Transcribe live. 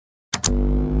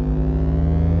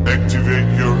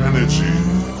energy.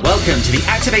 Welcome to the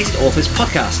Activated Authors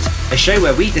Podcast, a show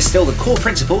where we distill the core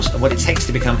principles of what it takes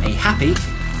to become a happy,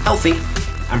 healthy,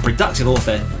 and productive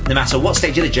author, no matter what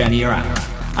stage of the journey you're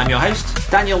at. I'm your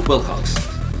host, Daniel Wilcox.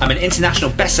 I'm an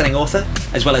international best-selling author,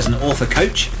 as well as an author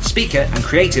coach, speaker, and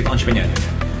creative entrepreneur.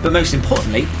 But most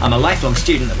importantly, I'm a lifelong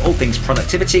student of all things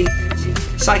productivity,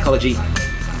 psychology,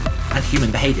 and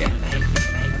human behaviour.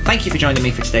 Thank you for joining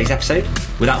me for today's episode.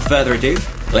 Without further ado,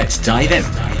 let's dive in.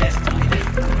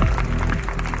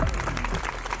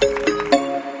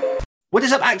 What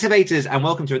is up, Activators, and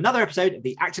welcome to another episode of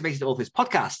the Activated Authors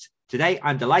Podcast. Today,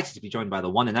 I'm delighted to be joined by the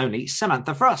one and only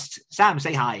Samantha Frost. Sam,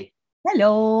 say hi.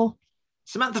 Hello.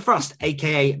 Samantha Frost,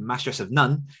 aka Mistress of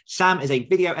None. Sam is a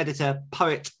video editor,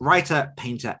 poet, writer,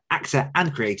 painter, actor,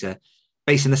 and creator.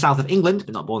 Based in the south of England,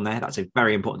 but not born there. That's a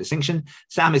very important distinction.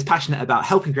 Sam is passionate about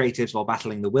helping creatives while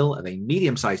battling the will of a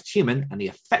medium-sized human and the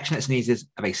affectionate sneezes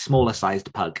of a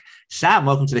smaller-sized pug. Sam,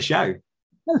 welcome to the show.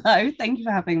 Hello, thank you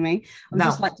for having me. I'd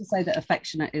just like to say that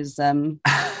affectionate is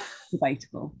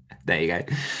debatable. There you go.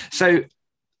 So,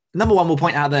 number one, we'll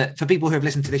point out that for people who have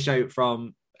listened to this show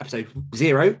from episode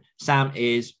 0, Sam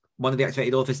is one of the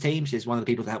Activated Authors team. She's one of the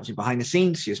people that helps me behind the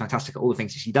scenes. She's fantastic at all the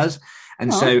things that she does.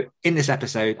 And so in this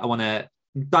episode, I want to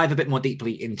dive a bit more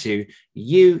deeply into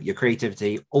you, your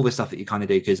creativity, all the stuff that you kind of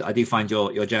do, because I do find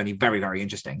your journey very, very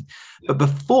interesting. But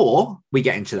before we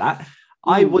get into that,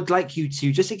 I would like you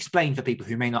to just explain for people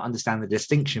who may not understand the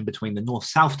distinction between the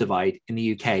North-South divide in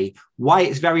the UK, why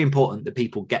it's very important that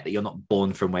people get that you're not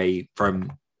born from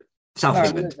South of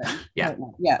England. Yeah.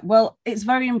 Well, it's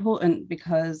very important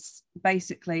because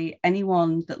basically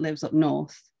anyone that lives up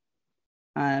north,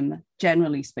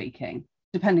 generally speaking,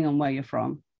 depending on where you're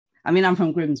from. I mean, I'm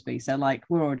from Grimsby, so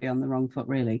we're already on the wrong foot,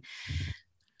 really.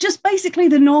 Just basically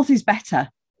the north is better.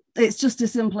 It's just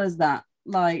as simple as that.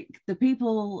 The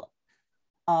people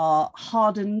are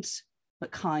hardened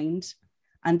but kind,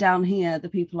 and down here the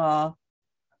people are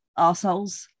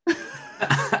arseholes.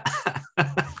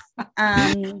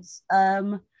 And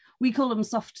we call them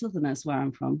soft southerners where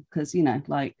I'm from, because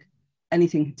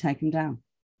anything can take them down.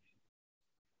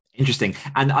 Interesting.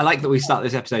 And I like that we start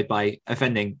this episode by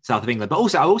offending south of England, but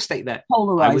also I will state that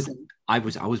polarizing. I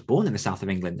was born in the south of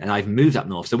England and I've moved up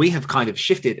north, so we have kind of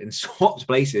shifted and swapped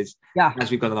places as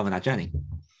we've gone along on our journey.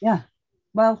 Yeah.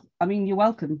 Well, I mean, you're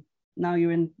welcome. Now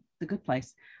you're in the good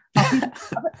place.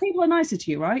 People are nicer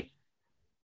to you, right?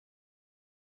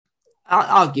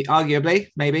 Arguably,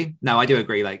 maybe. No, I do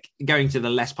agree. Going to the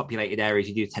less populated areas,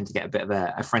 you do tend to get a bit of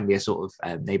a friendlier sort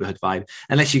of neighborhood vibe,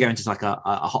 unless you go into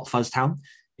a hot fuzz town,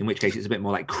 in which case it's a bit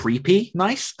more creepy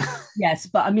nice. Yes,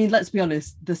 but I mean, let's be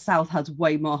honest, the south has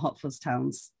way more hot fuzz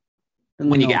towns than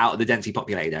when you get out of the densely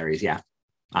populated areas. Yeah.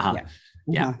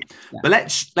 But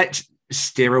let's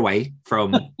steer away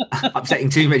from upsetting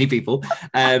too many people,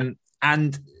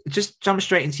 and just jump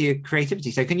straight into your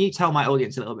creativity. So can you tell my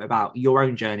audience a little bit about your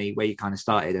own journey, where you kind of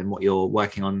started and what you're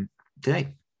working on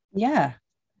today? Yeah.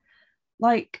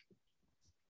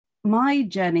 My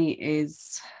journey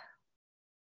is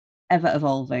ever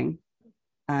evolving.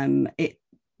 It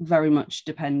very much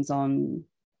depends on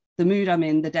the mood I'm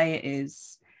in, the day it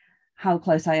is, how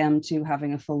close I am to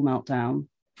having a full meltdown.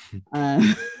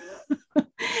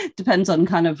 Depends on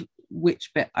kind of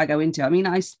which bit I go into. I mean,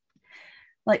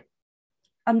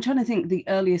 I'm trying to think, the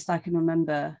earliest I can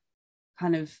remember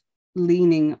kind of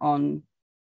leaning on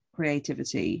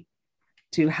creativity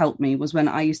to help me was when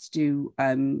I used to do,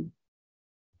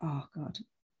 oh God,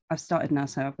 I've started now,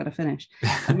 so I've got to finish.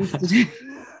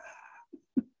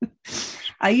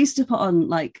 I used to put on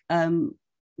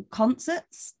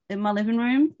concerts in my living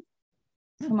room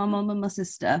for my mum and my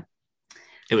sister.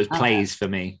 It was plays for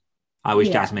me. I was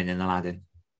Jasmine in Aladdin.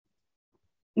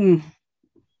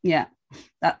 Yeah,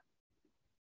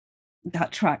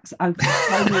 that tracks. I'm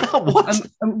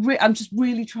just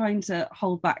really trying to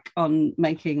hold back on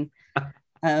making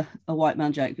a white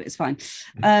man joke, but it's fine.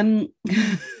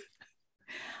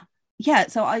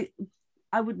 So I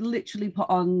would literally put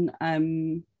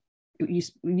on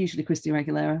usually Christina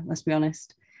Aguilera, let's be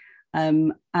honest,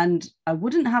 and I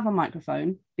wouldn't have a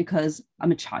microphone because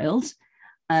I'm a child.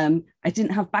 I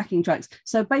didn't have backing tracks,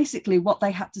 so basically what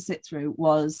they had to sit through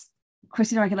was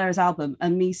Christina Aguilera's album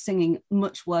and me singing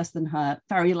much worse than her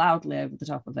very loudly over the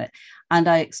top of it, and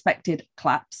I expected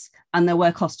claps, and there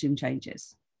were costume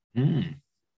changes.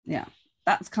 Yeah,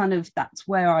 that's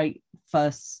where I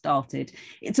first started.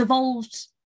 It's evolved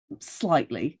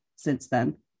slightly since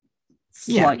then.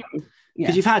 Slightly.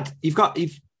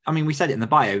 Because I mean, we said it in the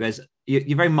bio,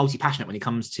 you're very multi-passionate when it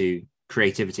comes to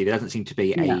creativity. There doesn't seem to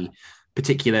be a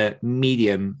particular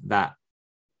medium that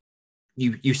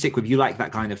you stick with. You like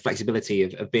that kind of flexibility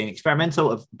of being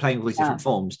experimental, of playing all these different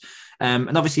forms.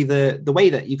 And obviously the way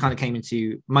that you kind of came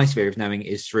into my sphere of knowing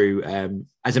is through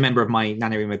as a member of my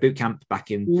NaNoWriMo bootcamp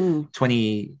back in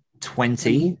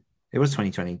 2020. It was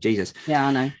 2020. Jesus. Yeah,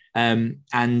 I know.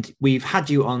 And we've had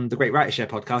you on the Great Writer Share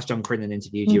podcast. John Crinan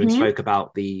interviewed you and spoke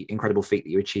about the incredible feat that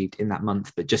you achieved in that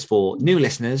month. But just for new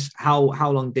listeners,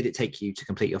 how long did it take you to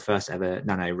complete your first ever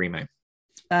NaNoWriMo?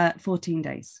 14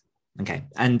 days. Okay.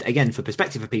 And again, for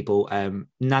perspective for people,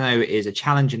 Nano is a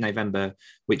challenge in November,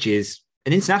 which is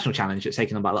an international challenge that's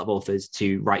taken on by a lot of authors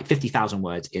to write 50,000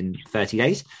 words in 30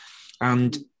 days.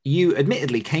 And you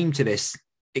admittedly came to this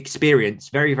experience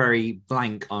very, very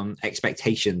blank on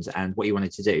expectations and what you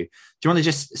wanted to do. Do you want to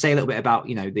just say a little bit about,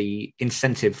 the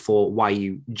incentive for why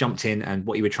you jumped in and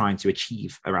what you were trying to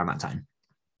achieve around that time?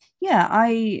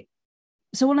 Yeah,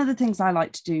 so one of the things I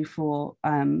like to do for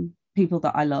people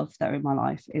that I love that are in my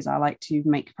life is I like to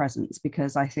make presents,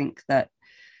 because I think that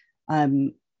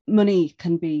money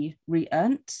can be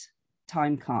re-earned,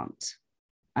 time can't.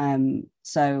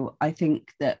 So I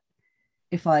think that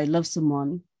if I love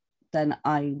someone, then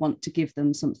I want to give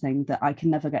them something that I can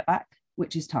never get back,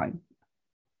 which is time.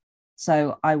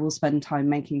 So I will spend time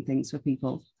making things for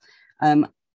people. And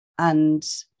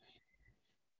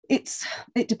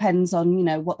it depends on,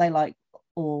 what they like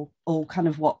or kind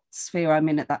of what sphere I'm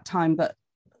in at that time. But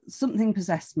something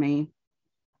possessed me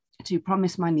to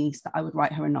promise my niece that I would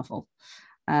write her a novel.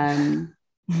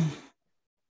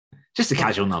 Just a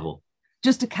casual novel.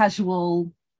 Just a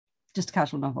casual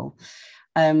novel.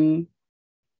 I'm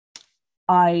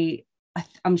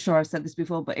sure I've said this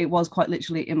before, but it was quite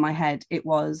literally in my head. It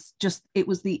was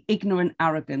the ignorant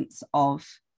arrogance of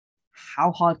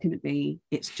how hard can it be?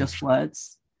 It's just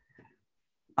words.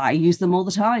 I use them all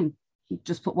the time. You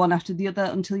just put one after the other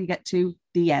until you get to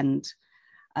the end.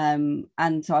 And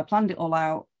so I planned it all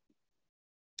out,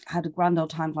 had a grand old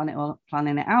time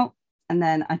planning it out. And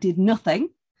then I did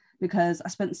nothing because I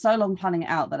spent so long planning it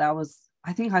out that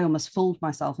I think I almost fooled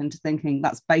myself into thinking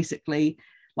that's basically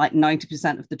like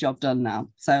 90% of the job done now.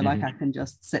 So like I can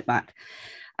just sit back.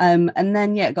 And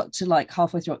then, it got to like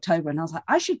halfway through October and I was like,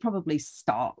 I should probably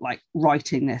start like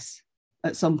writing this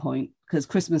at some point, because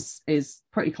Christmas is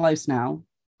pretty close now,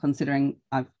 considering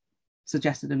I've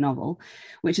suggested a novel,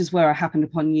 which is where I happened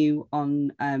upon you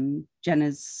on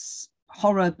Jenna's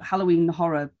Halloween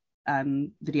horror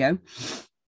video.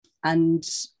 And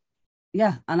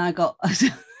I got...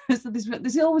 So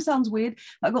this always sounds weird,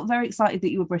 but I got very excited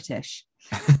that you were British,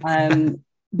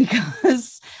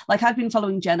 because like I've been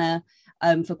following Jenna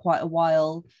for quite a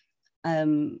while,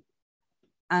 and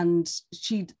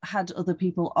she'd had other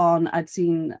people on. I'd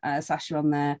seen Sasha on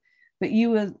there, but you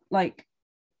were like,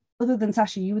 other than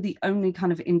Sasha, you were the only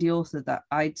kind of indie author that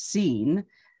I'd seen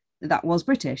that was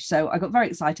British. So I got very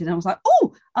excited and I was like,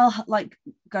 oh, I'll like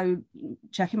go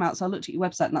check him out. So I looked at your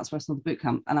website and that's where I saw the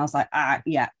bootcamp, and I was like,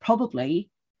 yeah, probably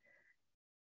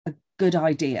a good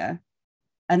idea.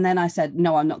 And then I said,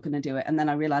 no, I'm not going to do it. And then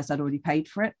I realized I'd already paid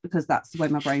for it, because that's the way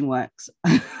my brain works.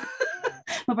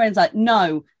 My brain's like,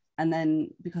 no. And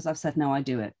then because I've said no, I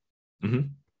do it. Mm-hmm.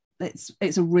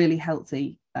 It's a really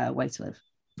healthy way to live.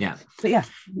 Yeah. But yeah.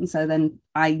 And so then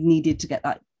I needed to get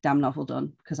that damn novel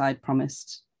done, because I'd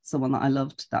promised someone that I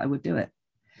loved that I would do it.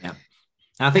 Yeah.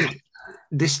 And I think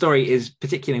this story is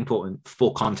particularly important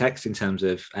for context in terms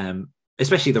of,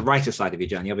 especially the writer side of your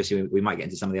journey. Obviously, we might get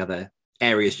into some of the other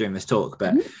areas during this talk,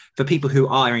 but for people who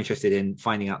are interested in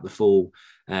finding out the full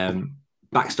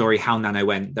backstory, how Nano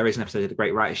went, there is an episode of the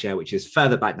Great Writer Share, which is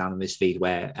further back down on this feed,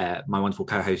 where my wonderful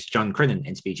co-host John Crinan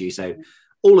interviewed you. So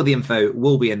all of the info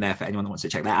will be in there for anyone that wants to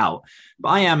check that out. But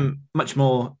I am much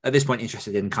more at this point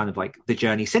interested in kind of like the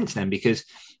journey since then, because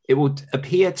it will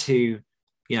appear to,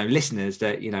 listeners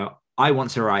that, I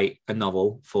want to write a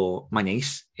novel for my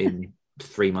niece in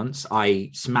 3 months.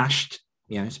 I smashed,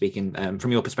 speaking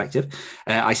from your perspective,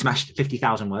 I smashed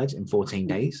 50,000 words in 14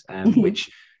 days, which,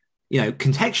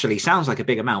 contextually sounds like a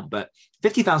big amount, but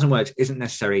 50,000 words isn't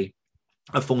necessarily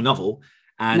a full novel.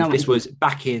 And this was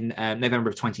back in November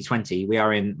of 2020. We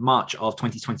are in March of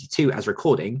 2022 as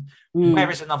recording. Where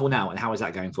is the novel now, and how is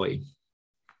that going for you?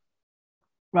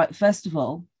 Right. First of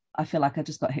all, I feel like I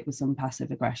just got hit with some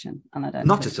passive aggression, and I don't.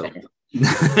 Not at all.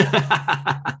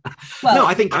 Well, no,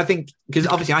 I think because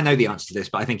obviously I know the answer to this,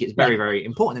 but I think it's very, very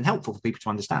important and helpful for people to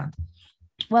understand.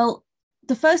 Well,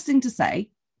 the first thing to say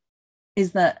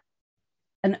is that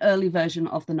an early version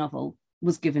of the novel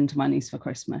was given to my niece for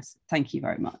Christmas. Thank you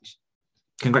very much.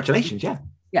 Congratulations.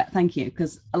 Yeah, thank you,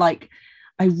 because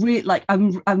I'm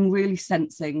really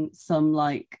sensing some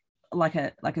like like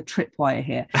a tripwire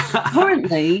here.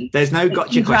 Currently, there's no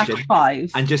gotcha question.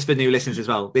 5. And just for new listeners as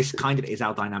well, this kind of is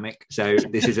our dynamic. So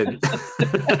this isn't.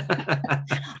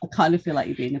 I kind of feel like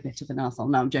you're being a bit of an arsehole.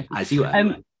 No, I'm joking. As you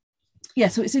are. Yeah,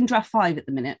 so it's in draft 5 at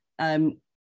the minute.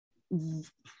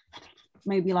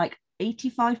 Maybe like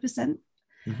 85%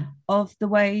 of the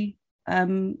way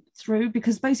through,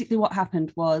 because basically what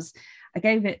happened was I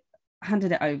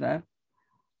handed it over,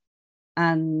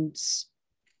 and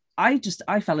I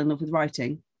fell in love with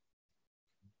writing.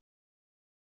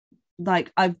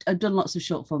 Like I've done lots of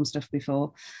short form stuff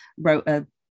before, wrote a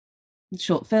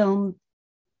short film,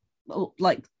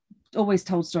 like always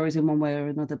told stories in one way or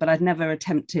another, but I'd never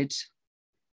attempted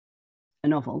a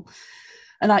novel.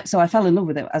 And so I fell in love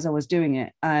with it as I was doing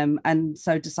it, and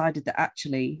so decided that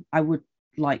actually I would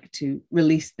like to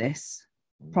release this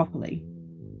properly.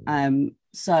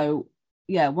 So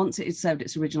yeah, once it had served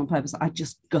its original purpose, I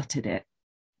just gutted it.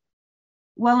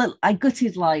 Well, I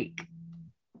gutted like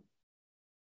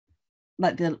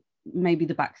maybe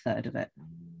the back third of it,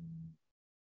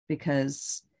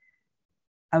 because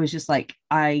I was just like,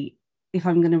 if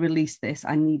I'm going to release this,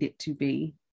 I need it to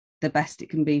be the best it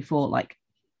can be for like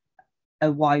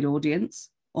a wide audience,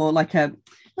 or like not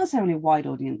necessarily a wide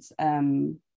audience,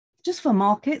 just for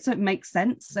market, so it makes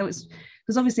sense. So it's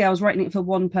because obviously I was writing it for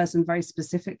one person very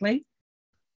specifically,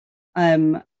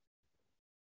 and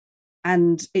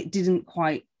it didn't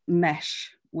quite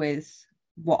mesh with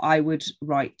what I would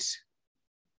write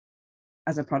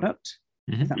as a product,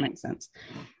 if that makes sense.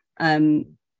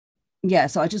 Yeah,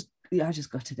 so I just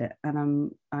gutted it,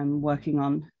 and I'm working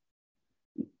on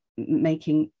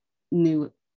making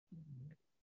new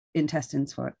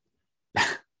intestines for it.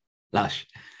 Lush.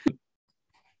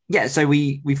 Yeah, so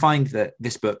we find that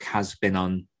this book has been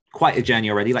on quite a journey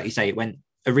already. Like you say,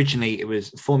 originally it was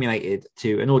formulated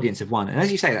to an audience of one, and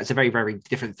as you say, that's a very, very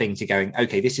different thing to going,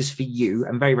 okay, this is for you,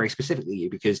 and very, very specifically you,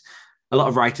 because a lot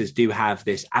of writers do have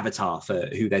this avatar for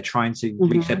who they're trying to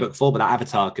reach their book for, but that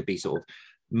avatar could be sort of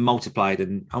multiplied.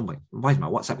 And oh my, why is my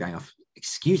WhatsApp going off?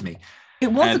 Excuse me.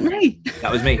 It wasn't me.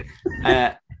 That was me.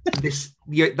 That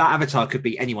avatar could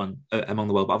be anyone among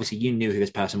the world, but obviously you knew who this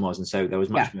person was, and so there was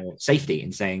much more safety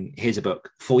in saying, here's a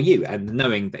book for you, and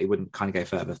knowing that it wouldn't kind of go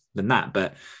further than that.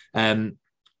 But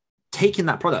taking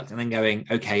that product and then going,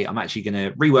 okay, I'm actually going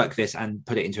to rework this and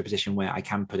put it into a position where I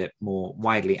can put it more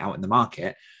widely out in the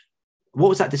market. What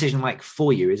was that decision like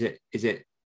for you? Is it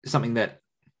something that,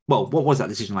 well, what was that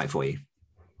decision like for you?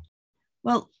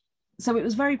 Well, so it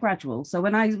was very gradual. So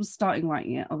when I was starting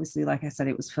writing it, obviously, like I said,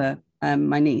 it was for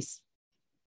my niece.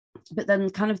 But then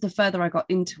kind of the further I got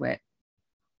into it,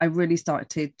 I really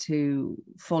started to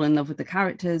fall in love with the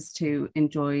characters, to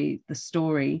enjoy the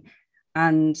story.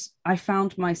 And I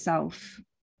found myself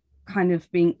kind of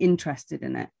being interested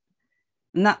in it.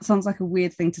 And that sounds like a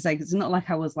weird thing to say, because it's not like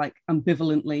I was like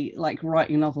ambivalently like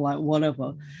writing a novel, like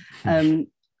whatever.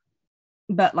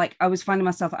 But like I was finding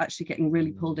myself actually getting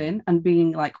really pulled in and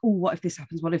being like, oh, what if this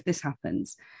happens? What if this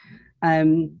happens?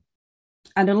 And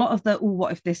a lot of the, oh,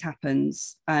 what if this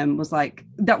happens was like,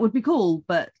 that would be cool,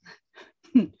 but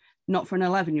not for an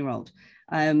 11-year-old.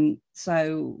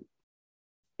 So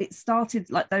it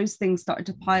started, like those things started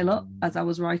to pile up as I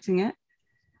was writing it.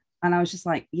 And I was just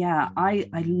like, yeah, I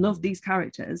love these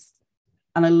characters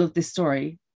and I love this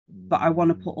story, but I want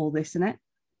to put all this in it.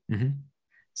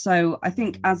 So I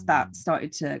think as that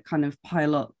started to kind of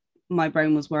pile up, my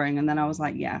brain was whirring. And then I was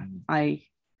like, yeah, I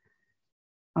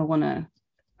want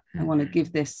to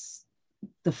give this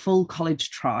the full college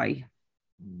try.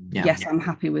 Yeah. Yes, I'm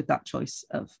happy with that choice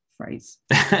of phrase.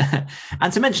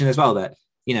 And to mention as well that,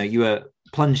 you know, you were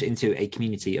plunged into a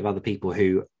community of other people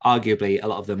who arguably a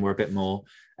lot of them were a bit more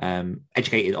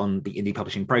educated on the indie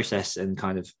publishing process, and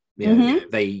kind of, you know,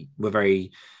 they were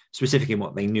very specific in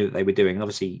what they knew that they were doing. And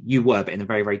obviously you were, but in a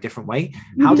very, very different way.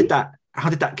 How did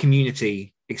that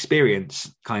community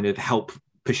experience kind of help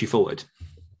push you forward?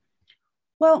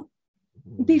 Well,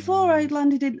 before I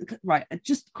landed in, right,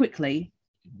 just quickly,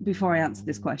 before I answer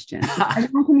this question,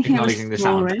 everyone can hear acknowledging the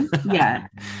sound. Yeah,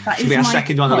 that should be our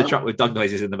second one on the truck with dog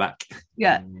noises in the back.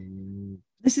 Yeah,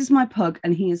 this is my pug,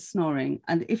 and he is snoring.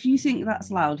 And if you think that's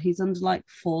loud, he's under like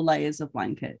 4 layers of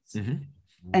blankets.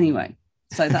 Anyway,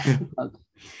 so that's the pug.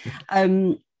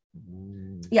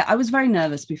 Yeah, I was very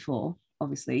nervous before,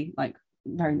 obviously, like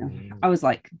very nervous. I was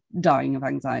like dying of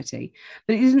anxiety,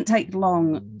 but it didn't take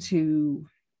long to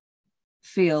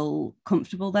feel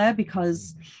comfortable there,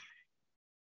 because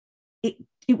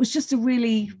it was just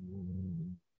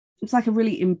it's like a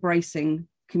really embracing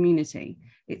community.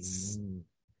 It's,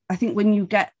 I think when you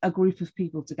get a group of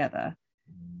people together,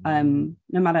 no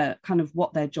matter kind of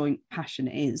what their joint passion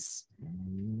is,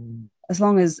 as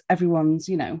long as everyone's,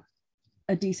 you know,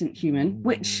 a decent human,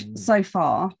 which so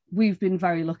far we've been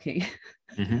very lucky.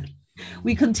 Mm-hmm.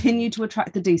 We continue to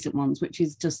attract the decent ones, which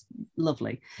is just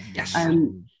lovely. Yes.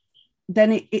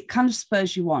 Then it kind of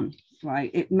spurs you on, right?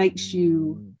 It makes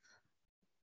you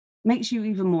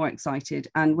even more excited.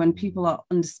 And when people are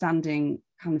understanding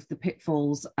kind of the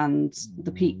pitfalls and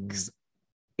the peaks,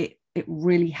 it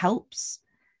really helps.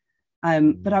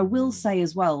 But I will say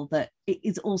as well that it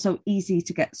is also easy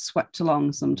to get swept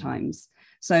along sometimes.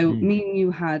 So me and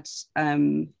you had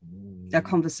a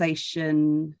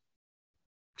conversation,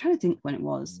 I'm trying to think when it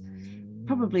was,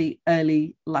 probably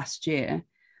early last year,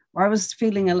 where I was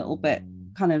feeling a little bit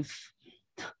kind of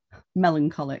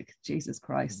melancholic, Jesus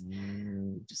Christ,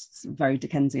 just very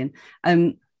Dickensian,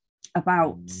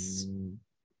 about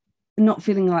not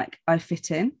feeling like I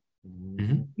fit in,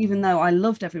 even though I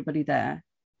loved everybody there.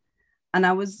 And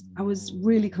I was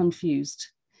really confused.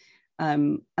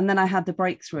 And then I had the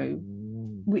breakthrough,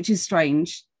 which is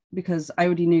strange because I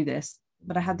already knew this,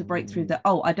 but I had the breakthrough that,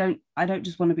 I don't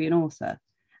just want to be an author.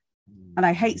 And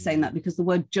I hate saying that because the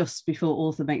word just before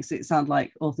author makes it sound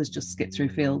like authors just skip through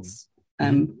fields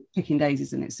picking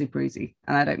daisies and it's super easy.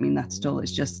 And I don't mean that at all.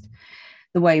 It's just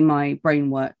the way my brain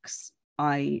works.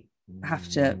 I have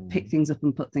to pick things up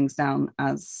and put things down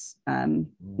as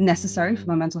necessary for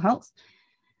my mental health.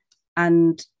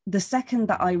 And the second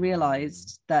that I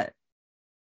realized that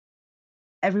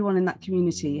everyone in that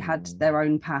community had their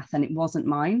own path and it wasn't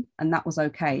mine, and that was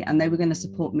okay, and they were going to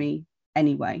support me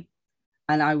anyway,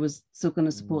 and I was still going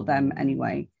to support them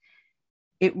anyway,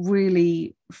 it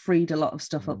really freed a lot of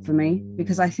stuff up for me.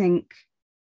 Because I think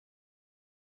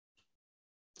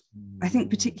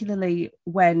particularly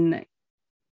when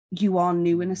you are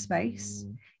new in a space,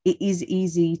 it is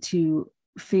easy to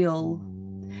feel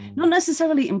not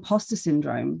necessarily imposter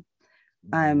syndrome,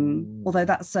 although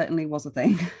that certainly was a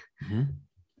thing,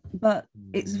 but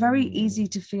it's very easy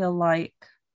to feel like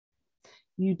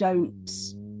you don't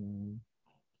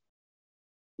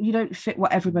fit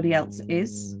what everybody else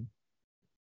is.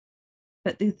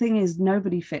 But the thing is,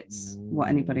 nobody fits what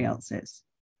anybody else is.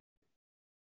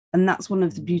 And that's one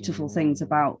of the beautiful things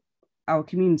about our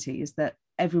community, is that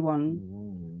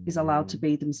everyone is allowed to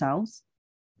be themselves.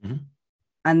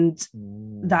 And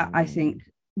that, I think,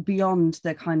 beyond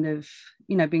the kind of,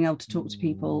 you know, being able to talk to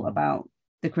people about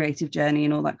the creative journey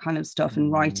and all that kind of stuff,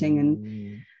 and writing,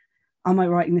 and am I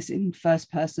writing this in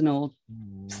first person or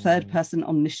third person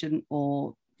omniscient,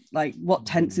 or like what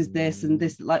tense is this and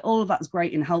this, like all of that's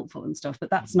great and helpful and stuff,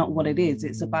 but that's not what it is.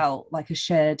 It's about like a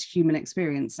shared human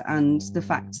experience, and the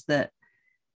fact that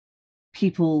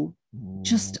people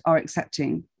just are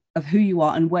accepting of who you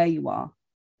are and where you are.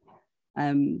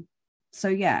 So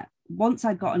yeah, once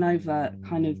I'd gotten over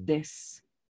kind of this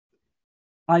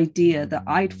idea that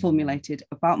I'd formulated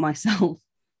about myself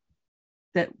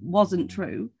that wasn't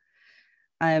true,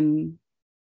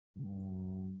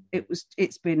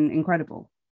 it's been incredible.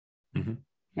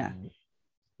 Yeah,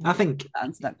 I think that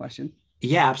answered that question.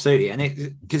 Yeah, absolutely.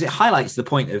 And because it highlights the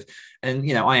point of, and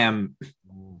you know, I am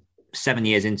 7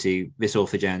 years into this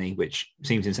author journey, which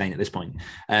seems insane at this point.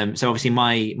 So obviously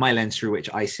my lens through which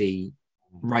I see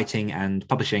writing and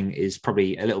publishing is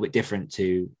probably a little bit different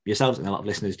to yourselves and a lot of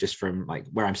listeners, just from like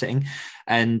where I'm sitting.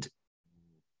 And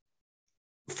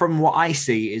from what I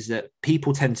see is that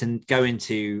people tend to go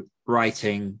into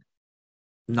writing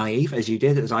naive, as you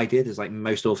did, as I did, as like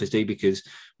most authors do, because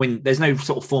when there's no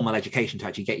sort of formal education to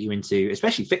actually get you into,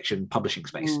 especially fiction publishing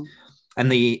space, and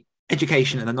the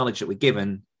education and the knowledge that we're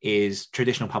given is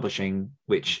traditional publishing,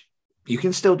 which you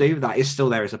can still do, that is still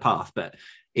there as a path, but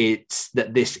it's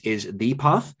that this is the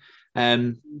path.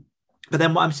 But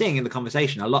then what I'm seeing in the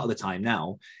conversation a lot of the time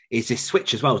now is this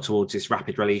switch as well towards this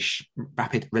rapid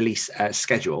release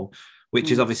schedule,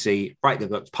 which is obviously write the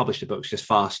books, publish the books just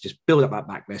fast, just build up that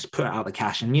backlist, put out the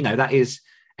cash. And, you know, that is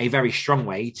a very strong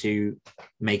way to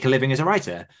make a living as a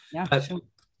writer. Yeah, but sure.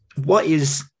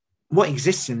 What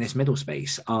exists in this middle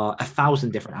space are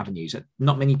 1,000 different avenues that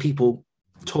not many people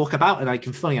talk about. And I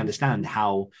can fully understand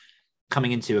how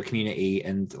coming into a community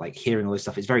and like hearing all this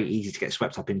stuff, it's very easy to get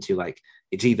swept up into like,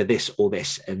 it's either this or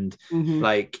this. And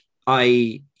like,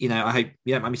 I hope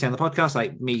you don't mind me saying on the podcast,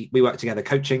 like we worked together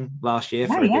coaching last year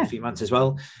for a good few months as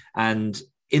well. And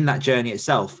in that journey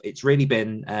itself, it's really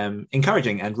been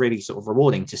encouraging and really sort of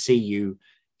rewarding to see you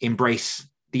embrace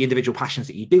the individual passions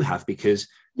that you do have, because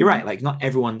you're right, like not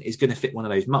everyone is going to fit one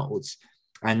of those molds,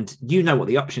 and you know what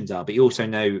the options are, but you also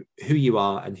know who you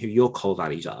are and who your core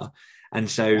values are. And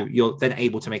so you're then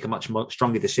able to make a much more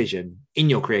stronger decision in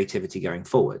your creativity going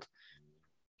forward.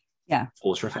 Yeah.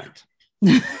 Pause for effect.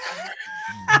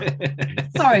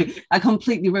 Sorry, I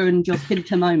completely ruined your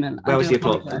Pinter moment. Where was the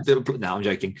applause? No, I'm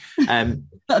joking.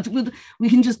 But we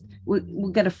can just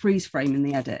we'll get a freeze frame in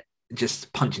the edit.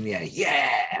 Just punch in the air,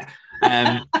 yeah.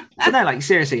 But no, like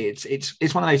seriously,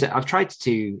 it's one of those that I've tried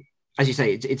to, as you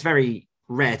say, it's very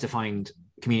rare to find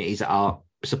communities that are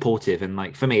supportive, and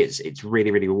like for me, it's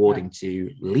really really rewarding to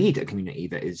lead a community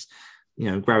that is,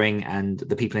 growing, and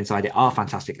the people inside it are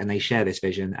fantastic, and they share this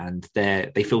vision, and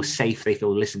they feel safe, they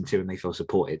feel listened to, and they feel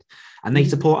supported, and they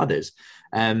support others.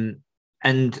 And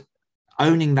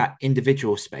owning that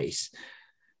individual space,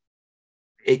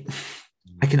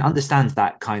 I can understand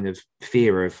that kind of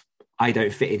fear of I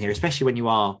don't fit in here, especially when you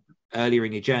are earlier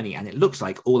in your journey and it looks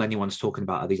like all anyone's talking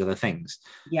about are these other things.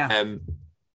 Yeah.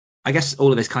 I guess all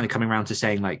of this kind of coming around to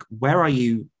saying, like, where are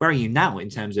you now in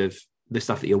terms of the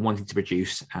stuff that you're wanting to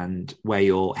produce and where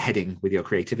you're heading with your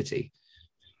creativity?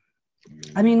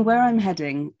 I mean, where I'm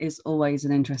heading is always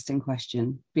an interesting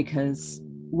question, because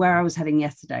where I was heading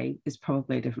yesterday is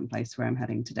probably a different place where I'm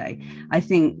heading today. I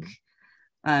think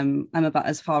I'm about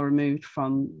as far removed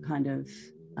from kind of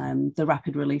the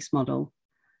rapid release model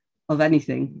of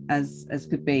anything as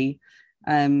could be.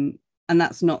 And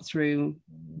that's not through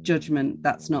judgment.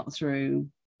 That's not through,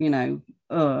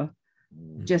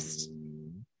 just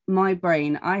my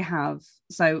brain. I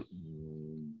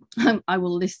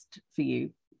will list for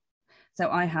you. So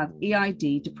I have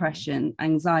EID, depression,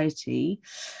 anxiety.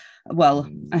 Well,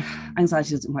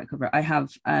 anxiety doesn't quite cover it. I have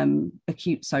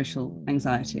acute social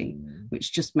anxiety,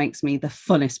 which just makes me the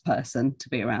funnest person to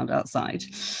be around outside.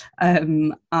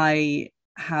 I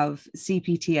have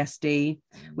CPTSD,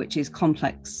 which is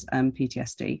complex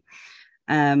PTSD.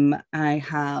 I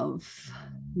have,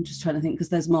 I'm just trying to think because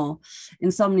there's more,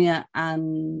 insomnia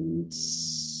and,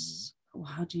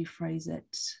 how do you phrase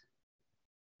it?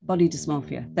 Body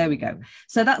dysmorphia. There we go.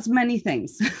 So that's many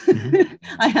things.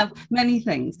 I have many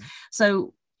things.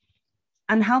 So,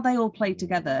 and how they all play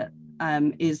together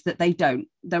is that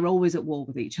they're always at war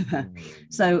with each other.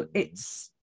 So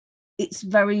it's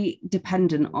very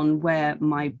dependent on where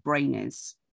my brain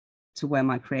is to where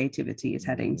my creativity is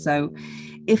heading. So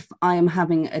if I am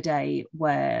having a day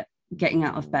where getting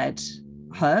out of bed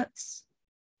hurts,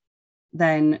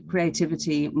 then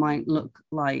creativity might look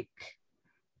like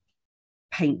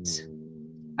paint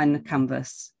and a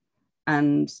canvas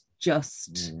and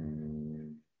just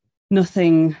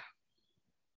nothing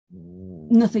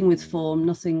with form,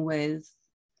 nothing with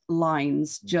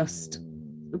lines, just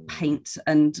paint,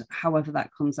 and however that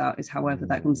comes out is however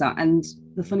that comes out. And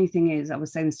the funny thing is, I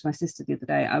was saying this to my sister the other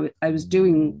day, I was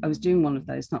doing one of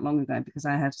those not long ago because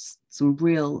I had some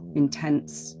real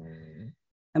intense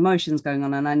emotions going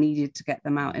on and I needed to get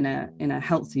them out in a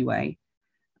healthy way.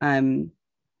 And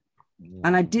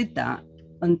I did that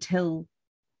until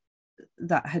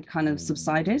that had kind of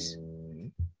subsided,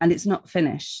 and it's not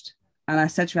finished. And I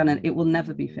said to Rhiannon, it will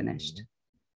never be finished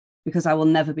because I will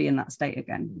never be in that state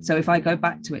again. So if I go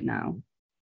back to it now,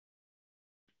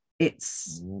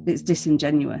 it's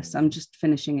disingenuous. I'm just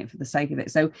finishing it for the sake of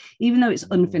it. So even though it's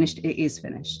unfinished, it is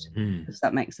finished. Does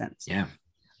that make sense? Yeah.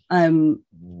 I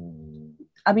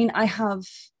mean, I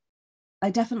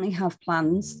definitely have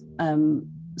plans.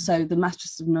 So the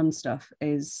Mistress of None stuff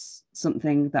is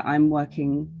something that I'm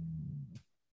working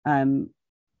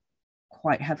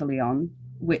quite heavily on,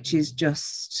 which is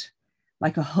just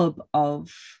like a hub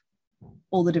of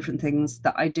all the different things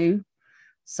that I do.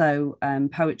 So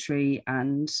poetry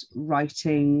and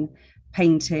writing,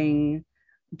 painting,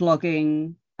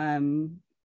 blogging,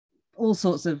 all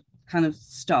sorts of kind of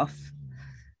stuff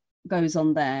goes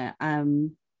on there.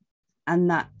 And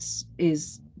that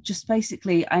is just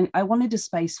basically, I wanted a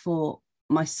space for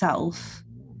myself,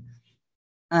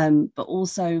 but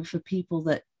also for people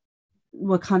that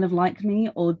were kind of like me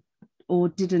or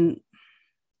didn't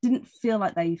feel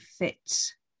like they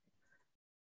fit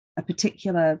a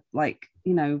particular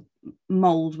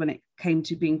mold when it came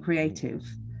to being creative,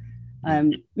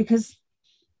 because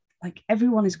like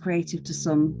everyone is creative to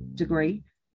some degree.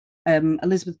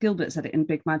 Elizabeth Gilbert said it in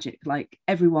Big Magic, like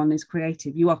everyone is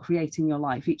creative. You are creating your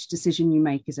life. Each decision you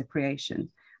make is a creation.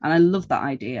 And I love that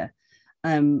idea.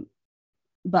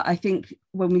 But I think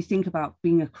when we think about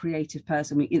being a creative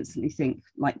person, we instantly think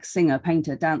like singer,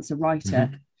 painter, dancer,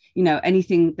 writer,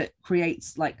 anything that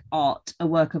creates like art, a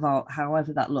work of art,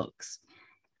 however that looks.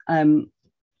 And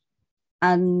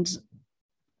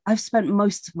I've spent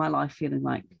most of my life feeling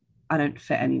like I don't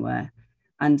fit anywhere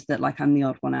and that like I'm the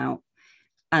odd one out.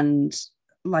 And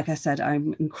like I said,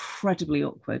 I'm incredibly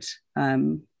awkward.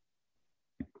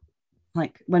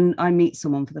 Like when I meet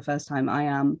someone for the first time, I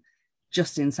am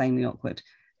just insanely awkward.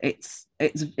 It's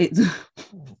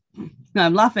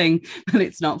I'm laughing, but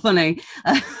it's not funny.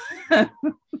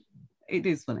 It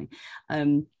is funny.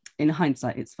 In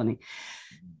hindsight, it's funny.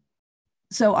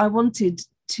 So I wanted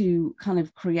to kind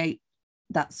of create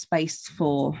that space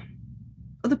for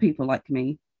other people like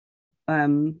me,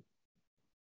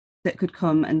 that could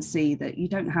come and see that you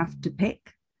don't have to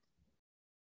pick.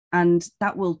 And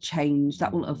that will change,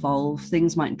 that will evolve.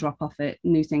 Things might drop off it,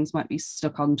 new things might be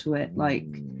stuck onto it. Like,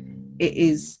 it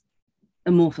is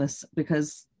amorphous,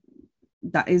 because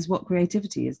that is what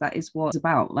creativity is. That is what it's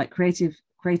about. Like,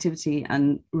 creativity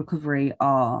and recovery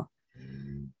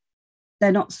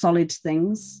they're not solid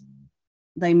things.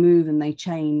 They move and they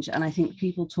change. And I think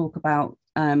people talk about,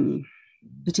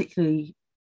 particularly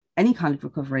any kind of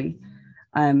recovery,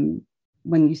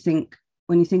 when you think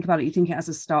about it, you think it has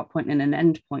a start point and an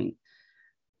end point,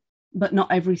 but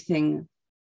not everything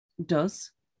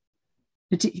does,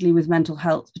 particularly with mental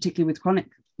health, particularly with chronic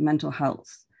mental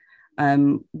health.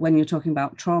 When you're talking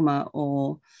about trauma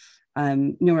or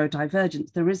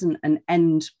neurodivergence, there isn't an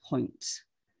end point.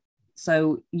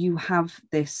 So you have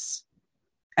this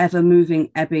ever moving,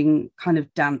 ebbing kind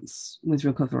of dance with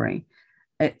recovery.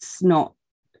 It's not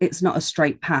a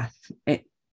straight path. It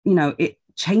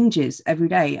changes every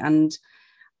day. And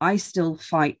I still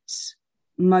fight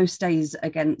most days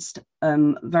against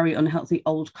very unhealthy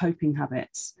old coping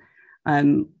habits.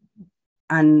 And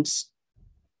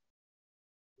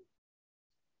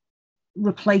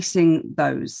replacing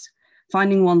those,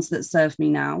 finding ones that serve me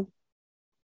now,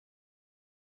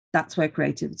 that's where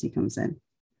creativity comes in.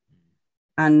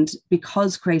 And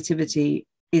because creativity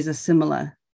is a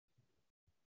similar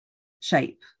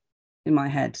shape in my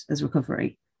head as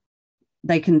recovery,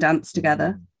 they can dance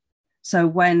together. So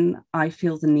when I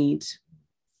feel the need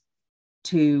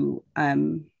to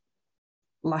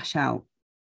lash out,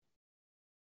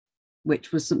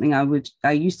 which was something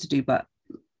I used to do, but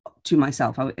to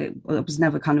myself, it was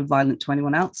never kind of violent to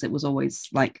anyone else. It was always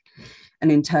like an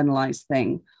internalized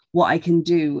thing. What I can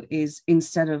do is,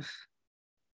 instead of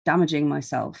damaging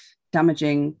myself,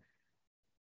 damaging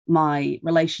my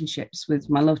relationships with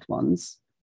my loved ones,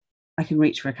 I can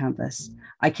reach for a canvas.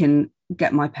 I can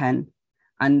get my pen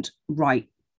and write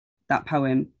that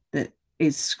poem that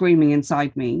is screaming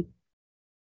inside me.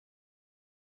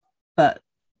 But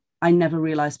I never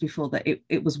realized before that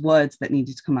it was words that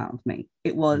needed to come out of me.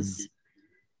 It was,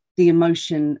 the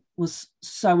emotion was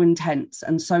so intense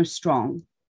and so strong,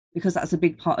 because that's a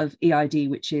big part of EID,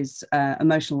 which is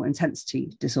emotional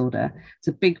intensity disorder. It's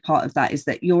a big part of that, is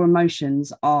that your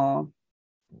emotions are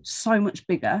so much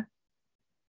bigger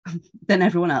than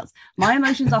everyone else. My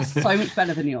emotions are so much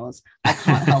better than yours. I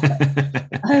can't help it.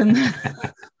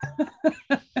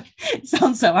 It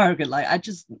sounds so arrogant. Like,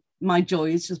 my joy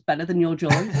is just better than your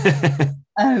joy.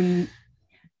 I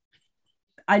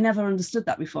never understood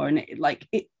that before. And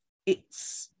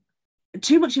it's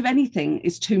too much of anything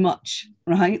is too much,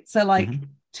 right? So like,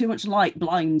 too much light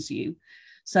blinds you.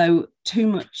 So too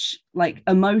much like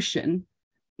emotion,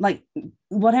 like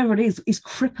whatever it is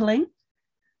crippling.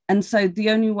 And so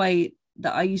the only way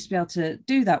that I used to be able to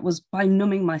do that was by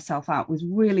numbing myself out with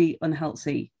really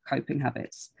unhealthy coping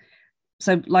habits.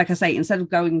 So like I say, instead of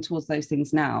going towards those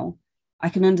things now, I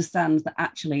can understand that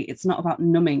actually it's not about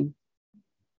numbing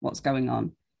what's going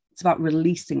on. It's about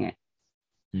releasing it.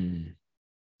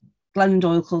 Glennon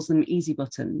Doyle calls them easy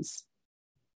buttons.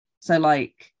 So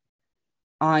like,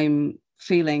 I'm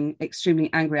feeling extremely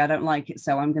angry. I don't like it.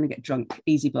 So I'm going to get drunk.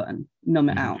 Easy button, numb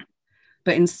it out.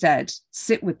 But instead,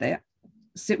 sit with it,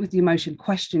 sit with the emotion,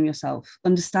 question yourself,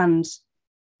 understand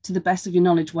to the best of your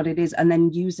knowledge what it is, and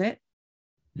then use it.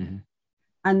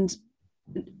 And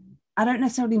I don't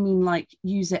necessarily mean like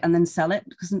use it and then sell it,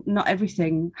 because not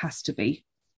everything has to be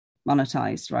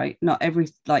monetized, right? Not every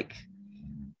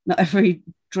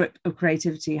drip of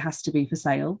creativity has to be for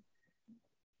sale.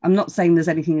 I'm not saying there's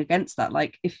anything against that.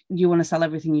 Like, if you want to sell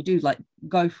everything you do, like,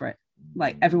 go for it.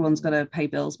 Like, everyone's got to pay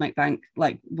bills, make bank,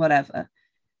 like whatever.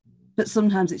 But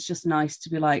sometimes it's just nice to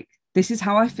be like, this is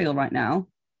how I feel right now.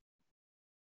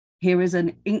 Here is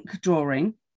an ink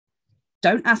drawing.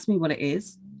 Don't ask me what it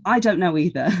is. I don't know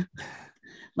either.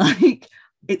 Like,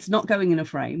 it's not going in a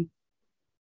frame.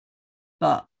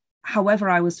 But however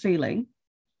I was feeling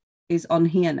is on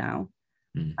here now.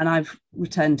 And I've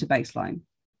returned to baseline.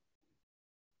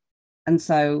 And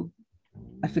so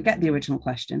I forget the original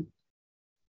question,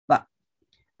 but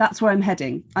that's where I'm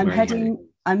heading. I'm heading.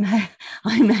 I'm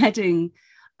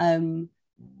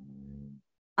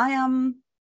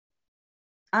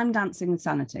dancing with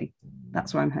sanity.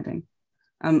 That's where I'm heading.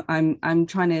 I'm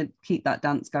trying to keep that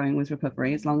dance going with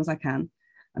recovery as long as I can,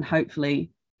 and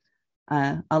hopefully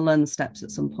I'll learn the steps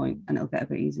at some point and it'll get a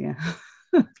bit easier.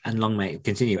 And long may it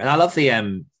continue. And I love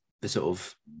the sort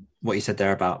of what you said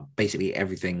there about basically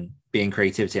everything being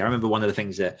creativity. I remember one of the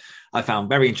things that I found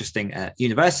very interesting at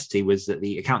university was that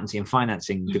the accountancy and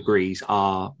financing degrees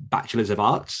are bachelors of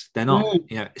arts. They're not,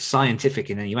 scientific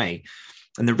in any way.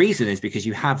 And the reason is because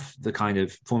you have the kind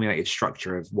of formulated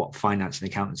structure of what finance and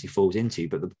accountancy falls into.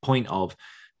 But the point of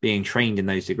being trained in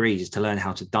those degrees is to learn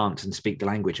how to dance and speak the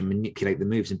language and manipulate the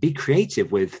moves and be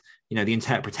creative with, the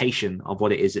interpretation of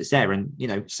what it is that's there. And,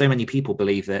 so many people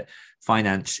believe that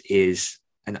finance is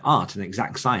an art, an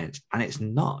exact science, and it's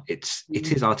not. It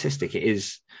is artistic. It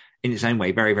is in its own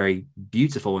way very, very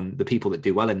beautiful. And the people that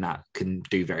do well in that can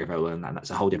do very, very well in that. And that's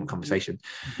a whole different conversation.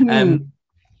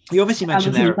 You obviously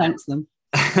mentioned there. Thanks them.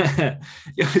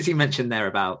 You obviously mentioned there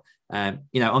about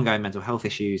ongoing mental health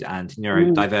issues and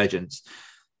neurodivergence.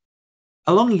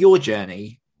 Along your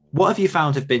journey, what have you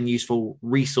found have been useful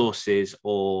resources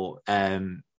or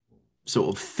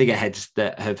sort of figureheads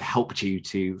that have helped you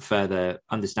to further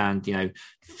understand,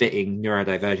 fitting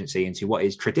neurodivergency into what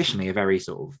is traditionally a very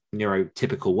sort of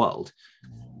neurotypical world?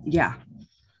 Yeah.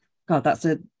 God, that's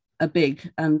a big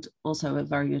and also a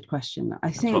very good question.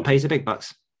 I think what pays the big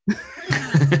bucks.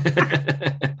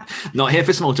 Not here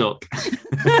for small talk.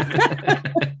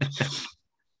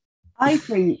 I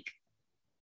think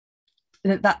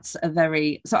that's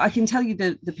so I can tell you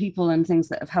the people and things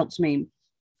that have helped me,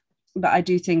 but I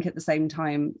do think at the same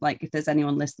time, like if there's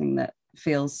anyone listening that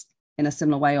feels in a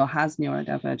similar way or has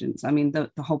neurodivergence, I mean, the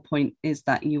whole point is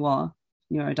that you are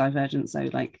neurodivergent. So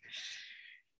like,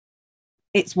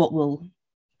 it's what will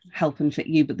help and fit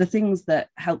you. But the things that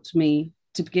helped me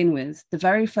to begin with, the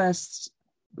very first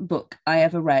book I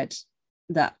ever read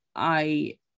that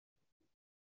I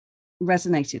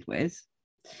resonated with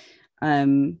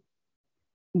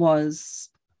was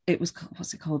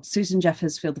what's it called? Susan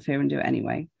Jeffers' Feel the Fear and Do It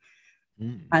Anyway.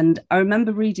 And I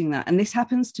remember reading that, and this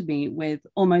happens to me with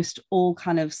almost all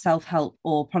kind of self-help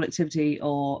or productivity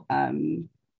or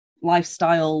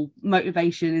lifestyle,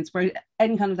 motivation, inspiration,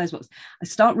 any kind of those books. I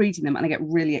start reading them and I get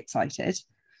really excited.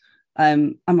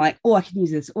 I'm like, oh, I can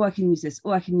use this, oh, I can use this,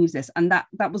 oh, I can use this. And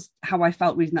that was how I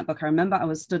felt reading that book. I remember I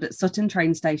was stood at Sutton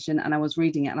train station and I was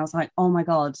reading it and I was like, oh my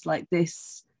God, like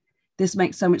this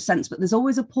makes so much sense. But there's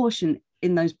always a portion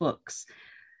in those books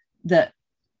that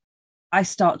I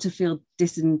start to feel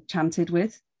disenchanted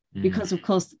with, because of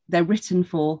course they're written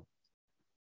for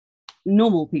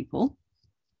normal people,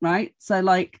 right? So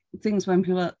like things when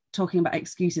people are talking about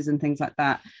excuses and things like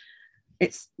that,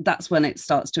 that's when it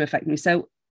starts to affect me. So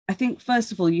I think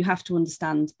first of all, you have to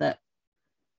understand that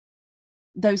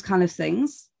those kind of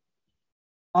things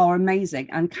are amazing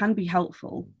and can be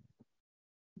helpful.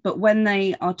 But when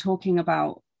they are talking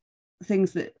about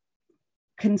things that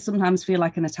can sometimes feel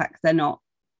like an attack, they're not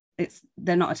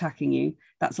attacking you.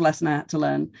 That's a lesson I had to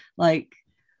learn. Like,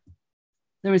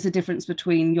 there is a difference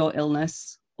between your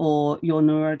illness or your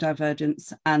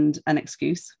neurodivergence and an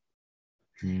excuse.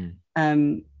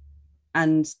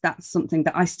 And that's something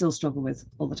that I still struggle with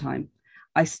all the time.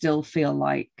 I still feel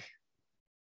like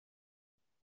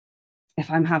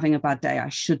if I'm having a bad day, I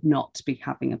should not be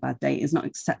having a bad day. It's not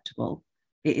acceptable.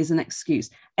 It is an excuse.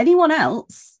 Anyone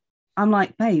else, I'm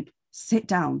like, babe, sit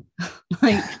down.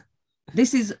 Like,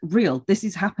 this is real. This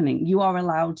is happening. You are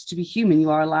allowed to be human. You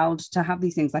are allowed to have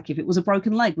these things. Like, if it was a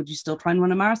broken leg, would you still try and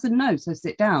run a marathon? No. So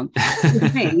sit down.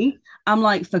 With me, I'm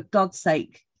like, for God's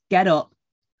sake, get up.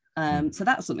 So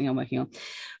that's something I'm working on.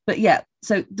 But yeah,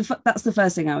 so that's the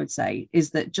first thing I would say,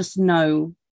 is that just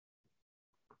know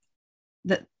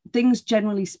that things,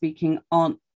 generally speaking,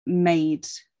 aren't made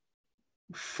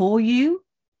for you,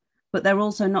 but they're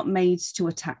also not made to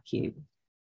attack you.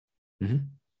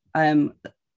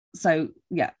 So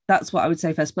yeah, that's what I would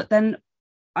say first. But then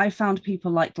I found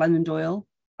people like Glennon Doyle.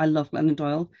 I love Glennon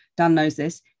Doyle. Dan knows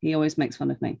this. He always makes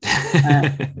fun of me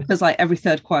because like every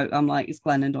third quote, I'm like, it's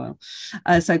Glennon Doyle.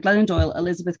 So Glennon Doyle,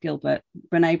 Elizabeth Gilbert,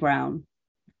 Brene Brown,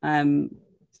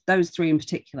 those three in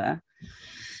particular.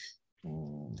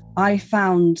 I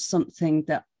found something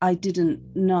that I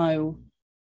didn't know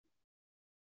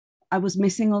I was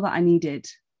missing or that I needed.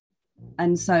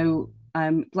 And so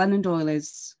Glennon Doyle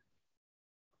is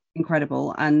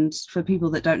incredible. And for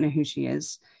people that don't know who she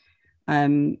is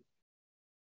an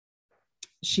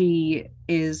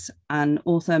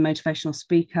author, motivational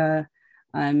speaker.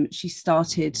 She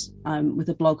started with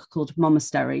a blog called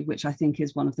Momastery, which I think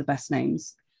is one of the best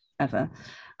names ever.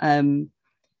 And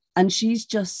she's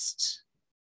just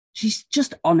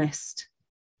honest.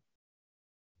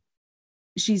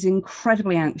 She's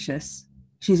incredibly anxious.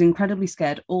 She's incredibly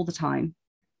scared all the time.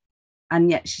 And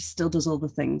yet she still does all the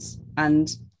things. And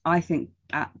I think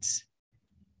that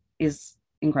is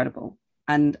incredible.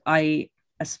 And I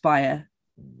aspire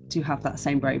to have that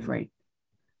same bravery.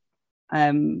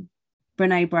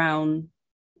 Brene Brown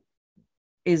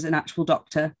is an actual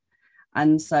doctor.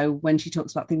 And so when she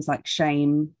talks about things like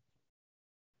shame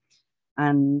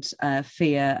and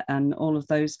fear and all of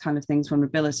those kind of things,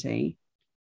 vulnerability,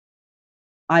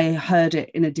 I heard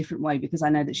it in a different way because I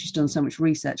know that she's done so much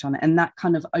research on it. And that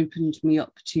kind of opened me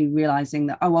up to realizing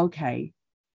that, oh, okay,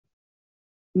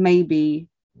 maybe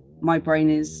my brain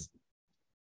is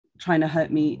trying to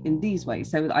hurt me in these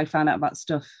ways. So I found out about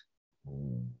stuff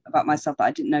about myself that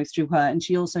I didn't know through her. And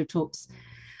she also talks,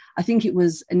 I think it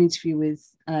was an interview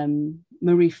with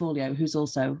Marie Forleo, who's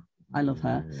also, I love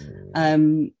her,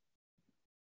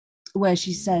 where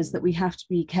she says that we have to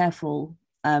be careful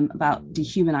about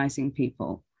dehumanizing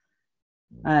people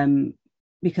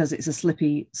because it's a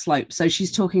slippery slope. So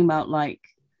she's talking about like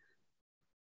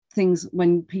things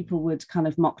when people would kind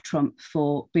of mock Trump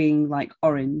for being like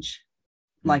orange,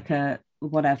 like a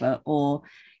whatever, or,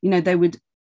 you know, they would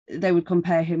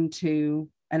compare him to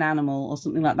an animal or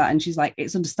something like that. And she's like,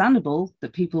 it's understandable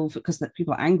that people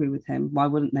are angry with him. Why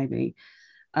wouldn't they be?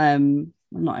 Well,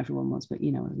 not everyone was, but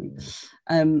you know what I mean.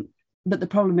 But the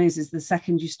problem is the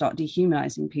second you start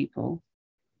dehumanizing people,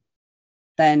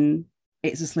 then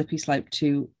it's a slippery slope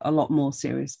to a lot more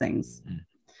serious things.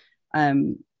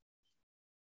 And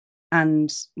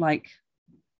like,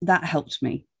 that helped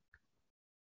me.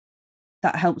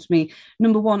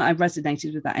 Number one, I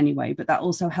resonated with that anyway, but that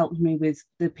also helped me with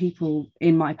the people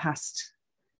in my past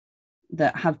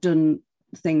that have done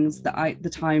things that at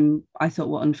the time I thought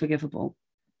were unforgivable.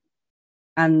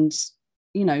 And,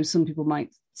 you know, some people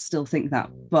might still think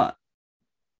that, but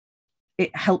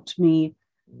it helped me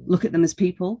look at them as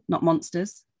people, not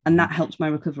monsters. And that helped my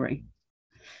recovery.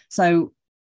 So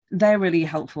they're really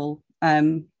helpful.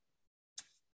 Big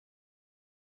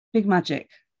Magic,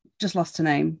 just lost her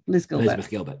name, Elizabeth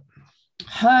Gilbert.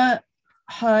 Her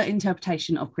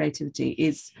interpretation of creativity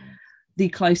is the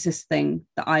closest thing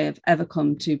that I have ever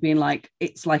come to being like,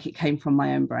 it's like it came from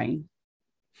my own brain.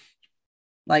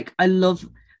 Like, I love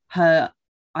her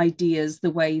ideas, the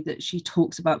way that she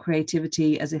talks about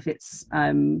creativity as if it's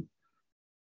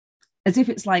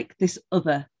like this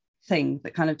other thing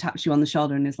that kind of taps you on the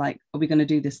shoulder and is like, are we going to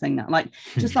do this thing now? Like,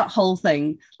 just that whole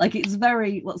thing, like, it's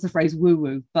very, what's the phrase,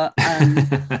 woo-woo, but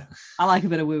I like a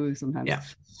bit of woo-woo sometimes. Yeah.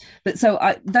 But so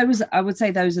I would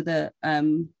say those are the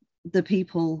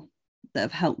people that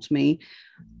have helped me.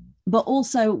 But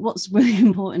also what's really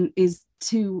important is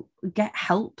to get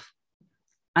help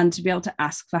and to be able to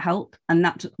ask for help. And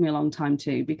that took me a long time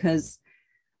too, because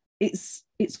it's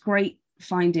great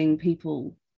finding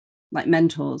people like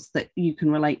mentors that you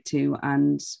can relate to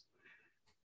and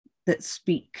that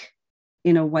speak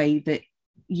in a way that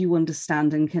you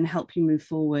understand and can help you move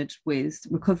forward with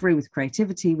recovery, with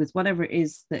creativity, with whatever it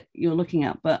is that you're looking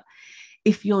at. But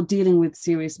if you're dealing with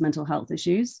serious mental health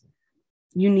issues,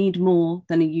 you need more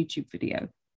than a YouTube video,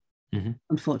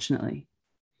 unfortunately.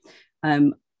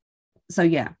 So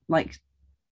yeah, like,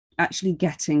 actually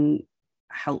getting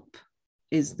help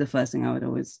is the first thing I would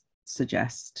always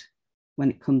suggest when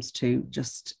it comes to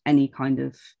just any kind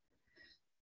of,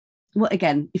 well,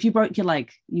 again, if you broke your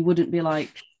leg, you wouldn't be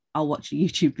like, I'll watch a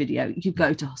YouTube video. You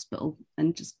go to hospital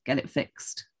and just get it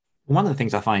fixed. One of the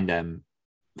things I find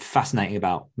fascinating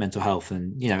about mental health,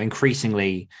 and, you know,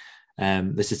 increasingly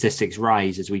the statistics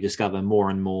rise as we discover more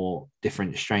and more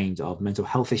different strains of mental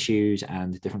health issues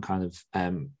and different kind of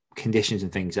conditions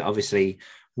and things that obviously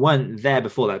weren't there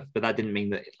before that, but that didn't mean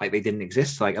that like they didn't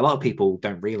exist. Like, a lot of people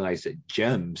don't realize that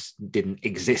germs didn't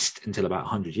exist until about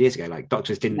 100 years ago. Like,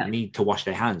 doctors didn't need to wash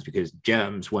their hands because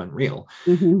germs weren't real.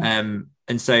 And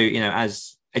so, you know,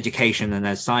 as education and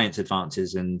as science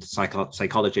advances and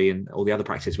psychology and all the other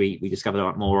practices, we discovered a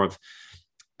lot more of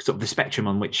sort of the spectrum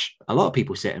on which a lot of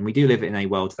people sit. And we do live in a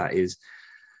world that is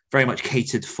very much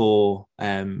catered for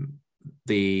I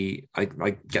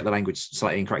get the language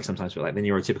slightly incorrect sometimes, but like the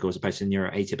neurotypical as opposed to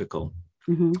neuroatypical.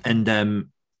 And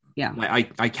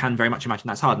I can very much imagine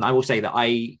that's hard. And I will say that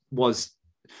I was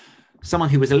someone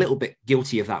who was a little bit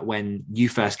guilty of that when you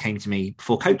first came to me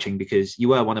for coaching, because you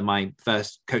were one of my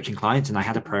first coaching clients, and I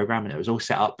had a program and it was all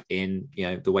set up in, you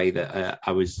know, the way that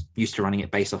I was used to running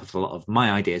it based off of a lot of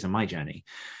my ideas and my journey.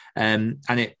 And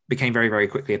it became very, very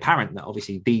quickly apparent that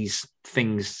obviously these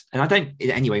things, and I don't in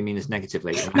any way mean this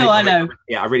negatively. I know.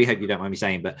 I really hope you don't mind me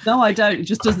saying, but no, I don't. It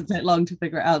just doesn't take long to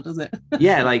figure it out, does it?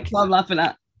 Yeah, like what I'm laughing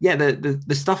at. Yeah,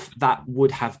 the stuff that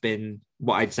would have been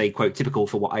what I'd say, quote, typical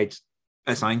for what I'd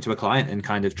assign to a client and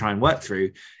kind of try and work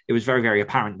through, it was very, very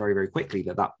apparent very, very quickly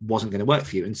that wasn't going to work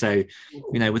for you. And so,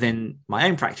 you know, within my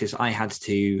own practice, I had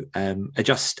to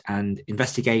adjust and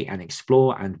investigate and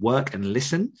explore and work and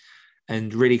listen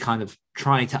and really kind of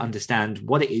try to understand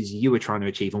what it is you were trying to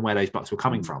achieve and where those blocks were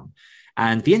coming from.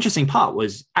 And the interesting part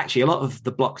was actually a lot of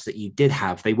the blocks that you did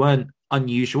have, they weren't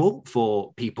unusual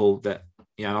for people that,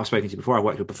 you know, I've spoken to before, I've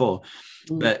worked with before,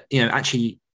 but, you know,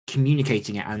 actually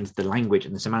communicating it and the language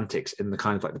and the semantics and the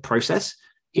kind of like the process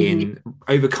in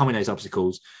overcoming those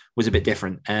obstacles was a bit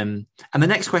different. And the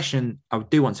next question I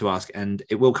do want to ask, and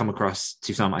it will come across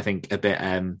to some, I think, a bit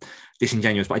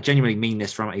disingenuous, but I genuinely mean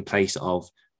this from a place of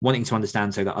wanting to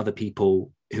understand so that other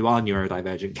people who are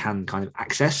neurodivergent can kind of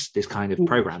access this kind of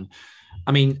program.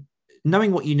 I mean,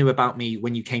 knowing what you knew about me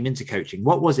when you came into coaching,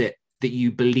 what was it that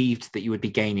you believed that you would be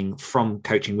gaining from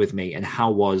coaching with me, and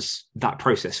how was that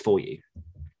process for you?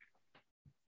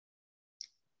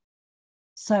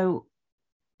 So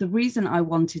the reason I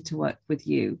wanted to work with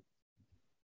you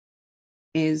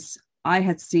is I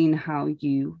had seen how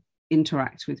you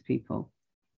interact with people.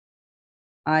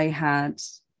 I had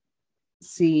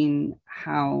seen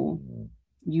how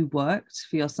you worked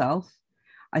for yourself.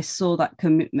 I saw that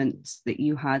commitment that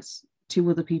you had to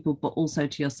other people, but also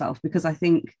to yourself, because I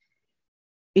think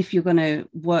if you're going to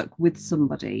work with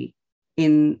somebody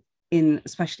in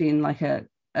especially in like a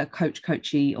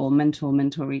coachee or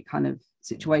mentor-mentoree kind of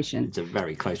situation, it's a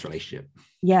very close relationship.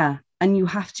 Yeah. And you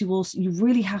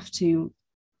really have to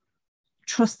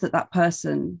trust that that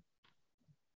person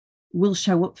will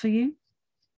show up for you.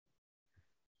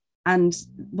 And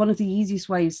one of the easiest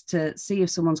ways to see if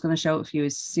someone's going to show up for you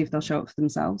is to see if they'll show up for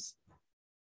themselves.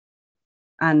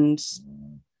 And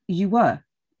you were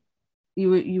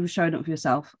showing up for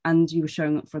yourself, and you were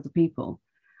showing up for other people.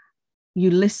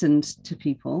 You listened to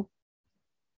people.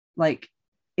 Like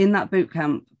in that boot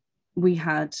camp, we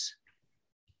had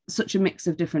such a mix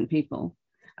of different people,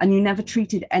 and you never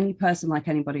treated any person like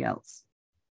anybody else.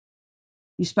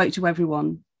 You spoke to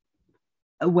everyone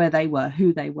where they were,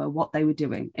 who they were, what they were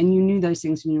doing, and you knew those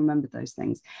things and you remembered those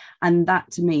things. And that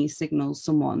to me signals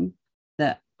someone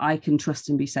that I can trust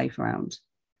and be safe around,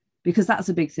 because that's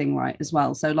a big thing, right, as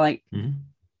well. So like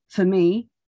for me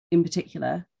in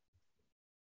particular,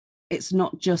 it's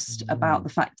not just about the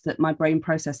fact that my brain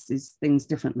processes things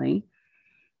differently.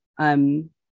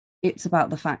 It's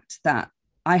about the fact that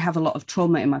I have a lot of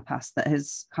trauma in my past that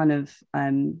has kind of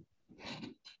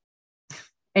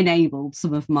enabled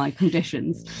some of my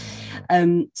conditions.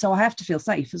 So I have to feel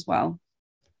safe as well.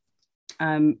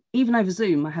 Even over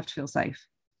Zoom, I have to feel safe.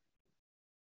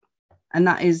 And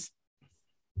that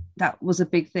was a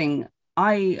big thing.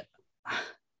 I've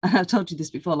told you this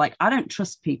before, like I don't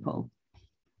trust people.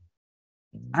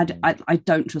 I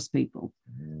don't trust people.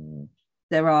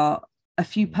 There are a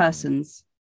few persons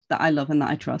that I love and that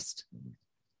I trust,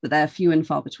 but they're few and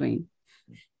far between.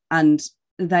 And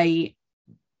there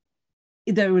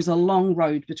is a long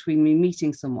road between me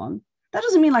meeting someone. That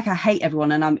doesn't mean like I hate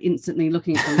everyone and I'm instantly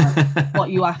looking at them like, what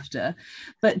you after,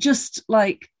 but just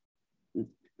like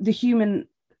the human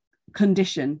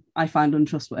condition I find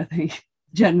untrustworthy,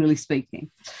 generally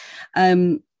speaking.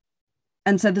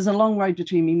 And so there's a long road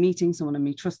between me meeting someone and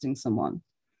me trusting someone.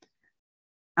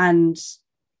 And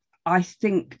I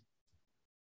think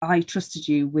I trusted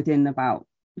you within about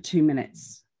 2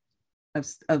 minutes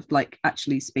of like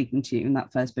actually speaking to you in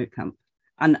that first boot camp.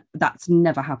 And that's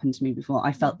never happened to me before.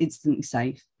 I felt instantly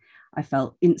safe. I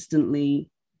felt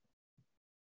instantly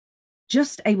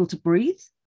just able to breathe.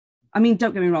 I mean,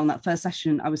 don't get me wrong, that first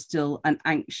session, I was still an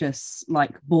anxious,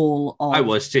 like, ball of... I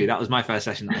was too. That was my first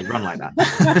session that I'd run like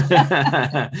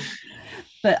that.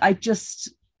 But I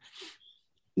just,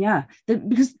 yeah,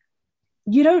 because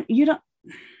you don't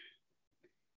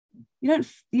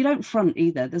front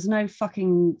either. There's no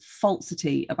fucking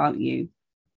falsity about you.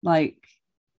 Like,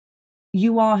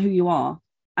 you are who you are.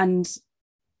 And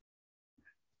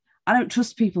I don't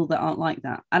trust people that aren't like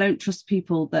that. I don't trust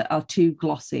people that are too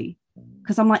glossy,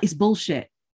 because I'm like, it's bullshit.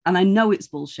 And I know it's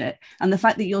bullshit. And the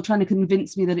fact that you're trying to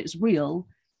convince me that it's real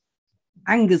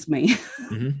angers me.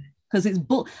 Because it's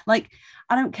like,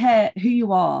 I don't care who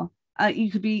you are. You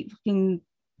could be fucking,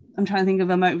 I'm trying to think of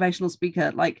a motivational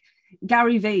speaker, like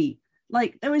Gary Vee.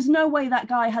 Like, there is no way that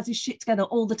guy has his shit together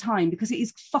all the time, because it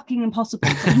is fucking impossible.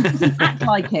 So he doesn't act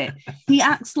like it. He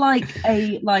acts like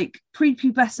a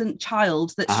prepubescent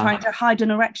child that's trying to hide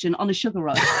an erection on a sugar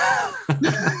rush.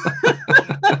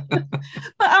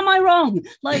 But am I wrong?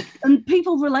 Like, and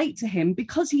people relate to him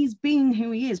because he's being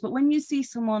who he is. But when you see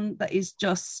someone that is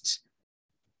just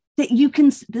that you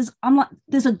can,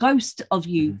 there's a ghost of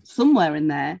you somewhere in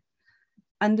there.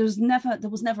 And there was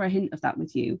never a hint of that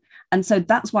with you. And so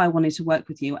that's why I wanted to work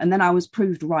with you. And then I was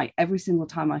proved right every single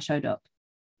time I showed up.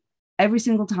 Every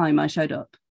single time I showed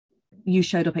up, you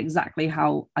showed up exactly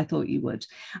how I thought you would.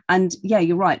 And yeah,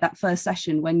 you're right. That first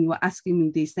session when you were asking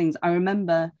me these things, I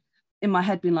remember in my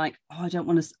head being like, oh, I don't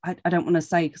want to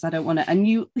say, because I don't want to. And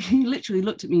you literally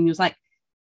looked at me and you was like,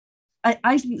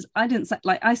 I didn't say,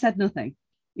 like, I said nothing.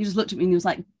 You just looked at me and you was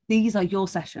like, these are your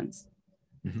sessions.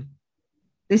 Mm-hmm.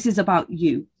 This is about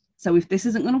you. So if this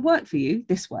isn't going to work for you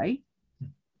this way,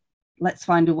 let's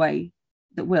find a way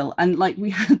that will. And like we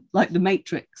had like the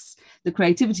matrix, the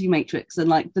creativity matrix, and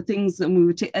like the things that we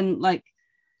were and like,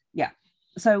 yeah.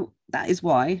 So that is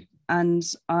why. And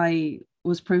I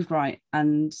was proved right.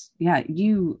 And yeah,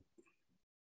 you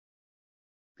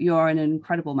are an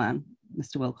incredible man,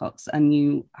 Mr. Wilcox, and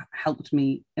you helped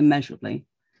me immeasurably.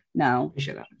 Now,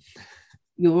 appreciate that.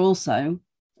 You're also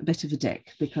a bit of a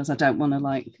dick, because I don't want to,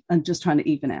 like, I'm just trying to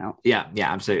even it out. Yeah,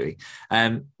 absolutely.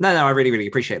 No, I really, really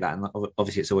appreciate that. And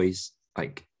obviously it's always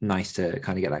like nice to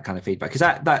kind of get that kind of feedback,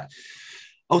 because that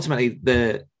ultimately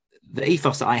the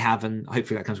ethos that I have, and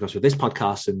hopefully that comes across with this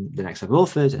podcast and the Next Level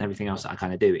Authors and everything else that I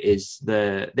kind of do, is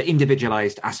the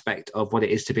individualized aspect of what it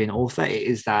is to be an author. It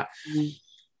is that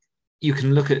you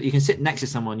can sit next to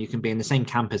someone, you can be in the same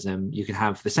camp as them, you can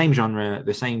have the same genre,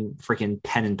 the same freaking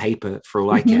pen and paper for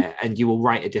all I care, and you will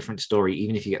write a different story,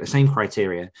 even if you get the same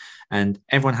criteria. And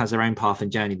everyone has their own path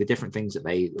and journey, the different things that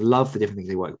they love, the different things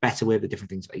they work better with, the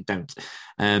different things that they don't.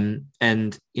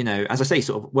 And, you know, as I say,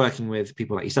 sort of working with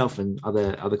people like yourself and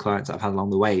other clients that I've had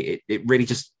along the way, it really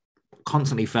just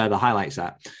constantly further highlights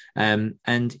that.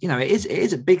 And, you know, it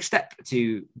is a big step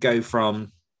to go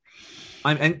from,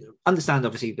 and understand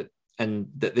obviously that, and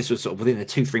that this was sort of within a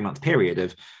 2-3 month period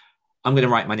of, I'm going to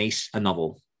write my niece a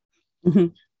novel. Mm-hmm.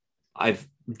 I've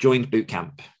joined boot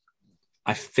camp.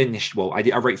 I finished,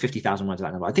 I wrote 50,000 words of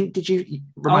that novel. I think, you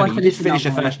did finish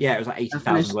the first, it was like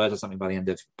 80,000 words or something by the end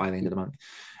of the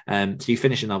month. So you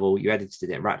finished a novel, you edited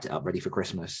it, wrapped it up, ready for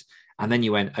Christmas. And then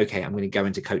you went, okay, I'm going to go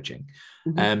into coaching.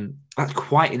 Mm-hmm. That's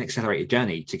quite an accelerated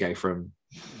journey to go from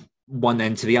one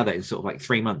end to the other in sort of like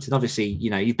 3 months. And obviously, you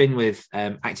know, you've been with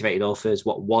Activated Authors,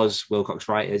 what was Wilcox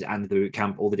Writers, and the boot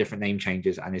camp, all the different name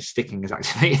changes, and is sticking as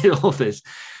Activated Authors.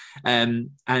 And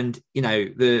you know,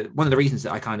 one of the reasons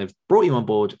that I kind of brought you on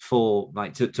board for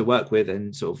like to work with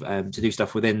and sort of to do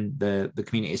stuff within the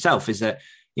community itself is that,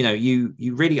 you know,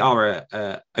 you really are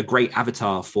a great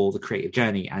avatar for the creative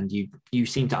journey, and you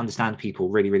seem to understand people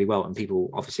really, really well. And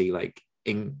people obviously, like,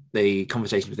 in the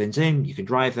conversations within Zoom, you can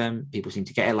drive them. People seem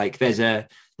to get it. Like there's an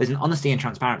honesty and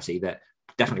transparency that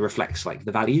definitely reflects like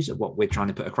the values of what we're trying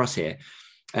to put across here.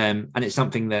 And it's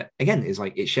something that, again, is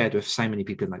like it's shared with so many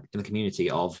people in the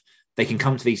community. Of they can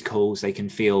come to these calls, they can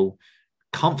feel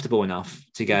comfortable enough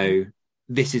to go,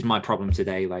 this is my problem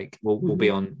today. Like we'll be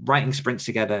on writing sprints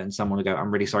together, and someone will go, I'm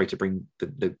really sorry to bring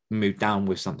the mood down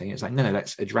with something. It's like, no,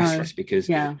 let's address this, because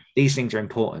these things are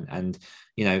important. And,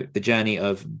 you know, the journey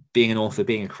of being an author,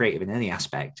 being a creative in any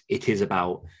aspect, it is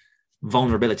about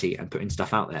vulnerability and putting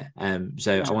stuff out there. I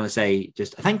want to say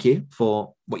just a thank you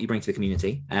for what you bring to the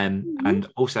community. And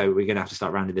also we're going to have to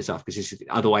start rounding this off, because this is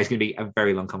otherwise going to be a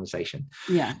very long conversation.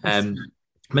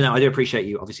 But no, I do appreciate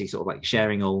you obviously sort of like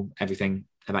sharing everything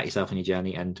about yourself and your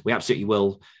journey, and we absolutely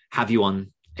will have you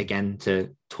on again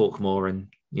to talk more. And,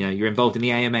 you know, you're involved in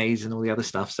the AMAs and all the other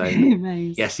stuff, so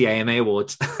yes, the AMA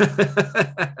Awards.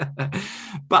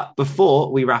 But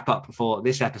before we wrap up for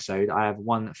this episode, I have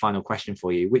one final question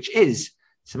for you, which is,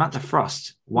 Samantha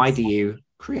Frost, why do you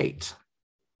create?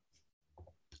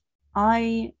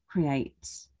 I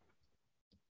create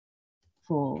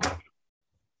for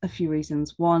a few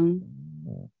reasons.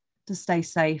 One, to stay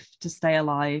safe, to stay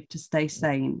alive, to stay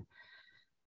sane.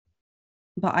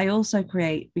 But I also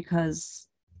create because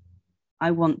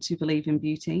I want to believe in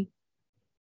beauty.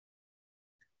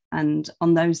 And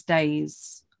on those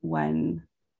days when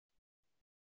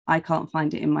I can't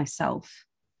find it in myself,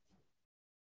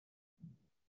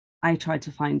 I try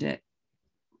to find it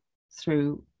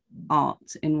through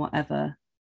art in whatever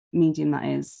medium that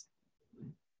is.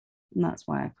 And that's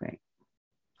why I create.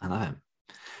 I love it.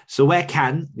 So where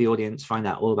can the audience find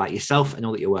out all about yourself and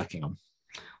all that you're working on?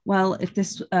 Well, if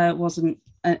this wasn't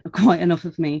quite enough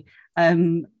of me,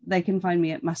 they can find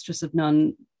me at Mastress of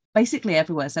None, basically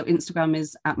everywhere. So Instagram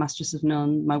is at Mastress of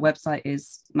None. My website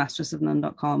is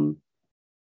mastressofnone.com.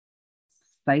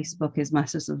 Facebook is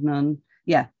Mastress of None.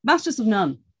 Yeah, Mastress of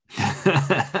None.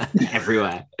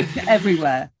 Everywhere.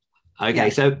 Everywhere. Okay,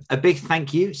 so a big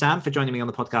thank you, Sam, for joining me on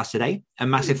the podcast today. A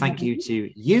massive thank you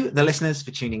to you, the listeners, for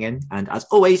tuning in. And as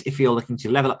always, if you're looking to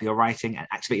level up your writing and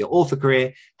activate your author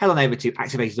career, head on over to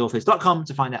activatedauthors.com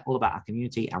to find out all about our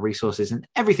community, our resources, and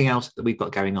everything else that we've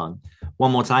got going on.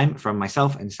 One more time from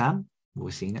myself and Sam.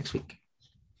 We'll see you next week.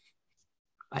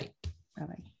 Bye.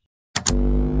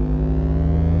 Bye-bye.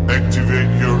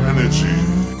 activate your energy.